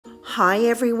Hi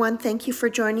everyone, thank you for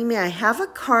joining me. I have a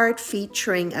card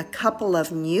featuring a couple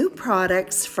of new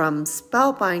products from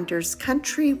Spellbinder's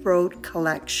Country Road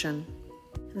collection.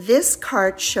 This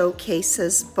card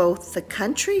showcases both the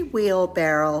country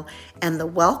wheelbarrow and the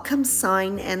welcome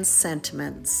sign and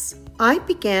sentiments. I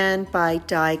began by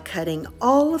die cutting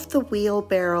all of the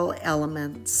wheelbarrow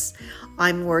elements.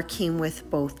 I'm working with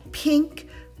both pink,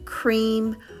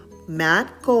 cream,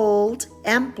 matte gold,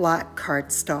 and black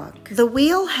cardstock. The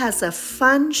wheel has a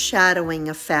fun shadowing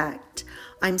effect.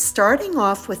 I'm starting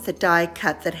off with the die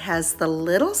cut that has the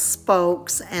little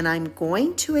spokes, and I'm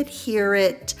going to adhere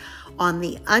it on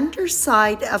the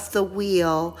underside of the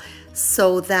wheel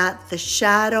so that the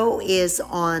shadow is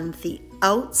on the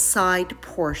outside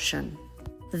portion.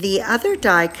 The other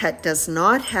die cut does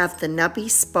not have the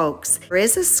nubby spokes. There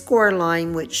is a score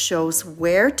line which shows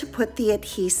where to put the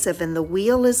adhesive, and the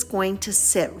wheel is going to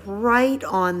sit right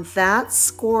on that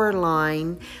score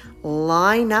line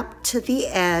up to the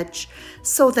edge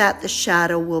so that the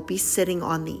shadow will be sitting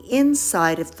on the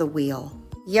inside of the wheel.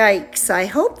 Yikes, I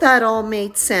hope that all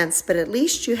made sense, but at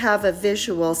least you have a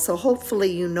visual, so hopefully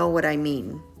you know what I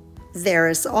mean. There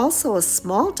is also a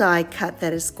small die cut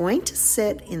that is going to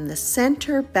sit in the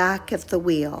center back of the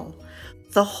wheel.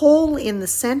 The hole in the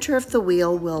center of the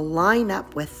wheel will line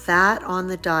up with that on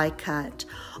the die cut.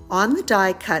 On the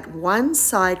die cut, one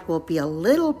side will be a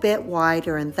little bit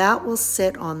wider, and that will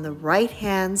sit on the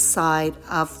right-hand side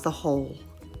of the hole.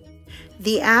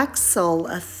 The axle,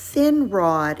 a thin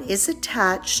rod, is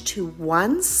attached to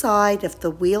one side of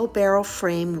the wheelbarrow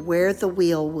frame where the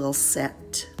wheel will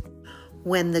sit.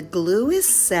 When the glue is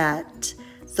set,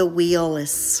 the wheel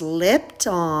is slipped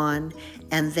on,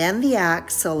 and then the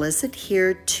axle is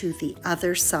adhered to the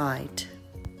other side.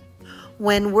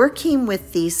 When working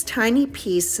with these tiny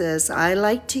pieces, I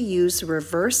like to use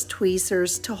reverse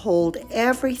tweezers to hold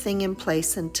everything in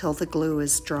place until the glue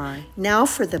is dry. Now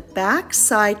for the back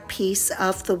side piece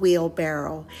of the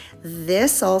wheelbarrow.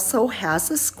 This also has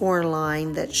a score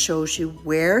line that shows you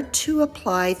where to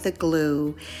apply the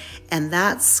glue, and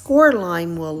that score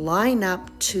line will line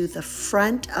up to the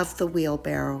front of the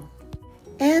wheelbarrow.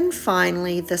 And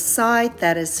finally, the side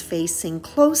that is facing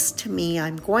close to me,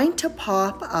 I'm going to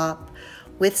pop up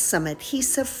with some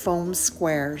adhesive foam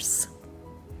squares.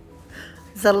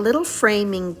 The little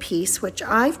framing piece, which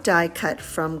I've die cut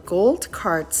from gold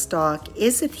cardstock,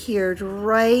 is adhered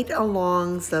right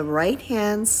along the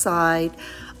right-hand side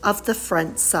of the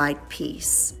front side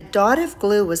piece. A dot of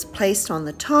glue was placed on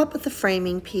the top of the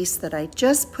framing piece that I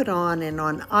just put on and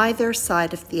on either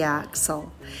side of the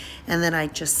axle. And then I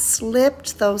just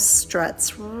slipped those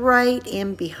struts right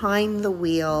in behind the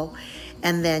wheel,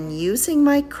 and then using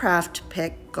my craft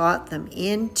pick got them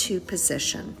into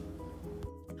position.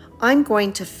 I'm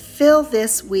going to fill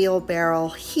this wheelbarrow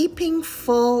heaping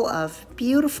full of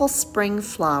beautiful spring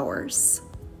flowers.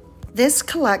 This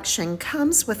collection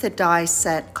comes with a die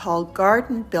set called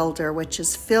Garden Builder, which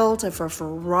is filled with a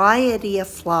variety of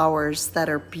flowers that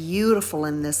are beautiful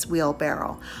in this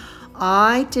wheelbarrow.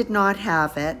 I did not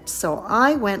have it, so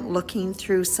I went looking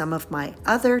through some of my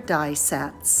other die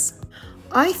sets.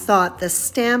 I thought the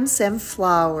stems and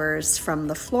flowers from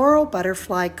the Floral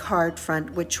Butterfly card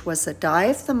front, which was a die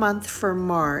of the month for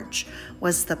March,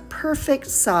 was the perfect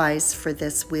size for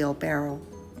this wheelbarrow.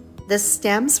 The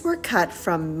stems were cut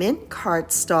from mint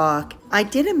cardstock. I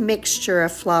did a mixture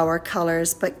of flower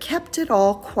colors but kept it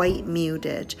all quite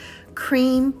muted.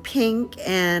 Cream, pink,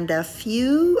 and a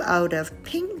few out of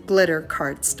pink glitter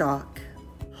cardstock.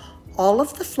 All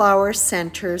of the flower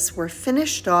centers were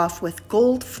finished off with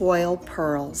gold foil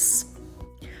pearls.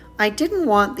 I didn't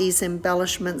want these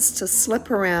embellishments to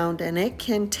slip around, and it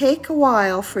can take a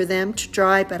while for them to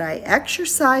dry, but I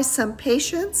exercised some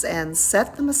patience and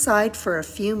set them aside for a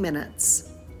few minutes.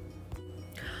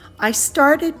 I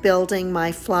started building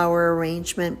my flower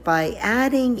arrangement by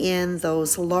adding in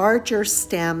those larger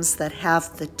stems that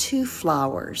have the two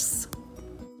flowers.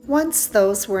 Once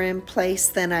those were in place,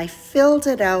 then I filled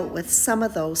it out with some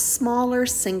of those smaller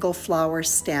single flower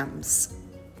stems.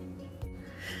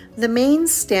 The main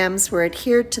stems were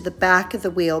adhered to the back of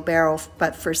the wheelbarrow,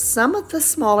 but for some of the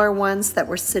smaller ones that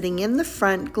were sitting in the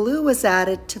front, glue was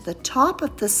added to the top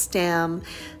of the stem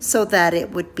so that it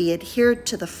would be adhered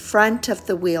to the front of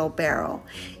the wheelbarrow.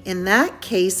 In that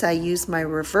case, I used my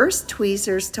reverse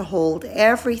tweezers to hold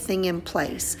everything in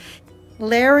place.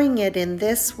 Layering it in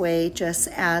this way just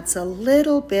adds a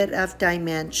little bit of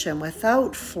dimension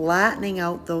without flattening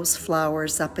out those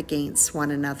flowers up against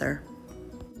one another.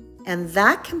 And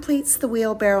that completes the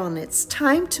wheelbarrow, and it's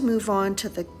time to move on to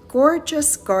the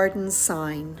gorgeous garden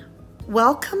sign.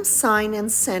 Welcome Sign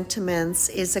and Sentiments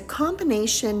is a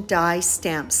combination die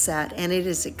stamp set, and it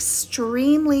is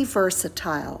extremely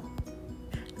versatile.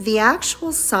 The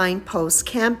actual signpost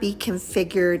can be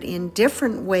configured in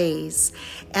different ways,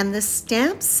 and the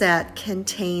stamp set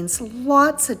contains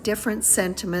lots of different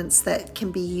sentiments that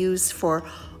can be used for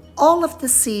all of the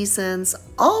seasons,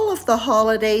 all of the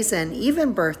holidays, and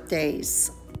even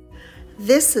birthdays.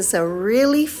 This is a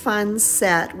really fun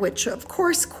set, which of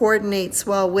course coordinates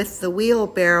well with the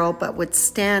wheelbarrow, but would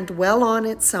stand well on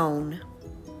its own.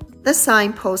 The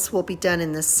signpost will be done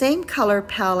in the same color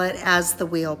palette as the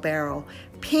wheelbarrow: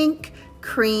 pink,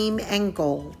 cream, and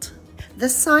gold. The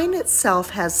sign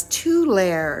itself has 2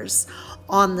 layers.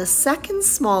 On the second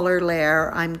smaller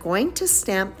layer, I'm going to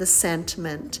stamp the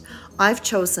sentiment. I've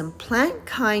chosen Plant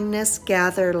Kindness,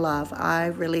 Gather Love. I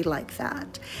really like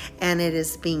that. And it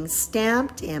is being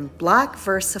stamped in black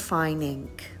VersaFine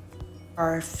ink. There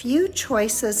are a few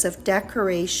choices of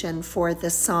decoration for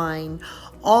the sign,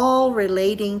 all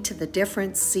relating to the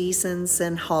different seasons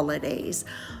and holidays.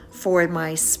 For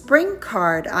my spring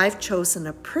card, I've chosen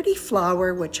a pretty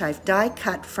flower which I've die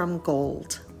cut from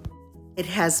gold. It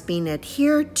has been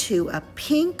adhered to a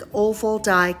pink oval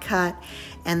die cut,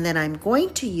 and then I'm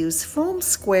going to use foam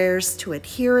squares to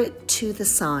adhere it to the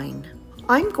sign.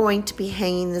 I'm going to be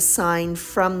hanging the sign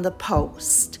from the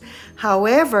post.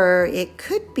 However, it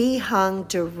could be hung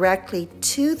directly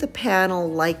to the panel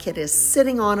like it is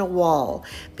sitting on a wall,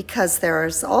 because there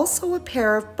is also a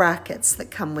pair of brackets that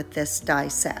come with this die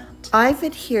set. I've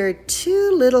adhered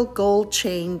 2 little gold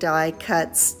chain die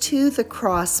cuts to the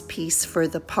cross piece for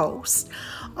the post.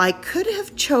 I could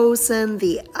have chosen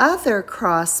the other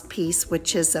cross piece,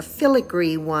 which is a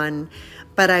filigree one,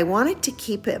 but I wanted to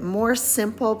keep it more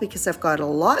simple because I've got a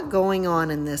lot going on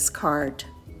in this card.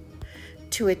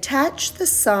 To attach the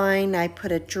sign, I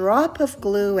put a drop of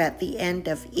glue at the end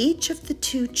of each of the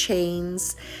 2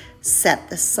 chains, set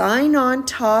the sign on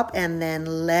top, and then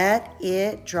let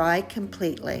it dry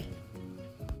completely.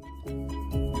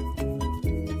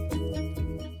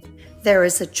 There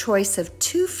is a choice of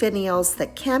 2 finials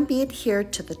that can be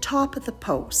adhered to the top of the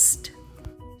post.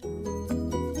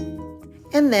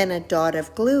 And then a dot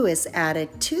of glue is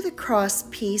added to the cross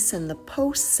piece and the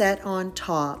post set on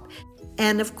top.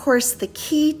 And of course, the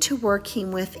key to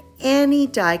working with any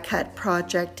die cut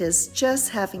project is just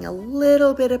having a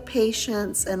little bit of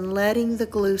patience and letting the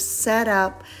glue set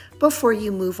up before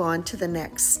you move on to the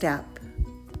next step.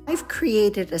 I've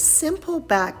created a simple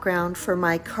background for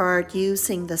my card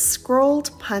using the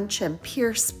scrolled punch and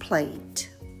pierce plate.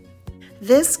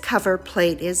 This cover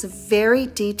plate is very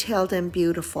detailed and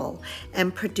beautiful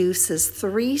and produces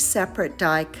 3 separate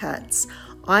die cuts.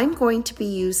 I'm going to be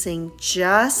using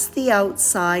just the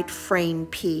outside frame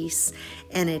piece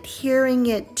and adhering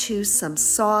it to some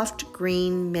soft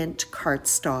green mint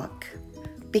cardstock.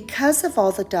 Because of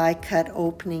all the die cut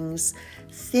openings,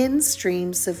 thin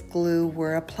streams of glue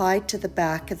were applied to the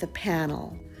back of the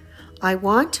panel. I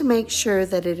want to make sure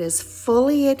that it is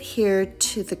fully adhered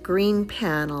to the green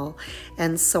panel,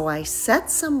 and so I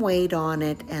set some weight on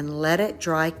it and let it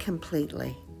dry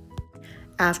completely.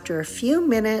 After a few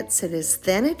minutes, it is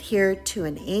then adhered to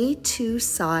an A2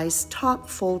 size top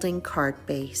folding card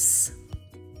base.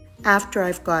 After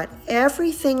I've got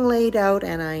everything laid out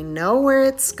and I know where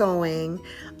it's going,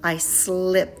 I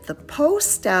slip the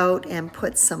post out and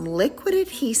put some liquid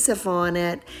adhesive on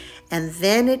it, and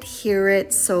then adhere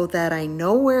it so that I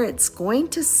know where it's going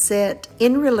to sit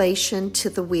in relation to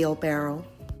the wheelbarrow.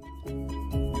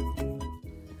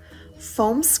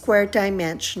 Foam square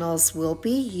dimensionals will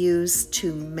be used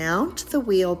to mount the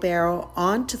wheelbarrow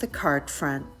onto the card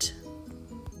front.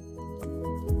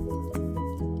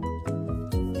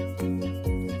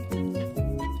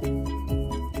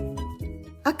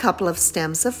 A couple of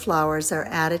stems of flowers are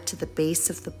added to the base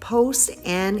of the post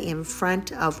and in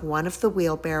front of one of the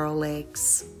wheelbarrow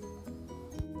legs.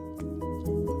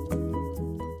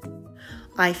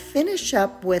 I finish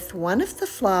up with one of the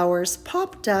flowers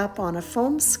popped up on a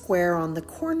foam square on the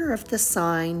corner of the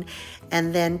sign,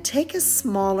 and then take a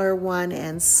smaller one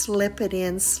and slip it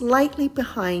in slightly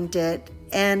behind it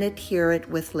and adhere it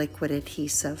with liquid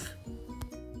adhesive.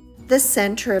 The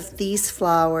center of these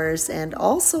flowers and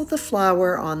also the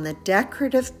flower on the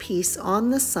decorative piece on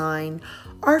the sign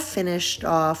are finished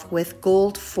off with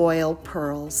gold foil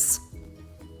pearls.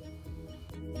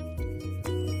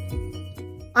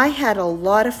 I had a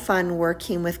lot of fun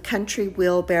working with Country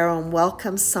Wheelbarrow and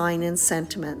Welcome Sign and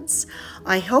Sentiments.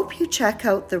 I hope you check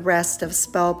out the rest of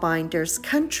Spellbinder's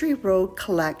Country Road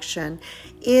collection.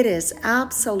 It is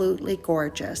absolutely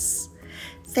gorgeous.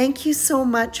 Thank you so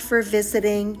much for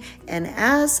visiting, and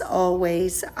as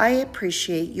always, I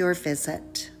appreciate your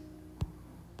visit.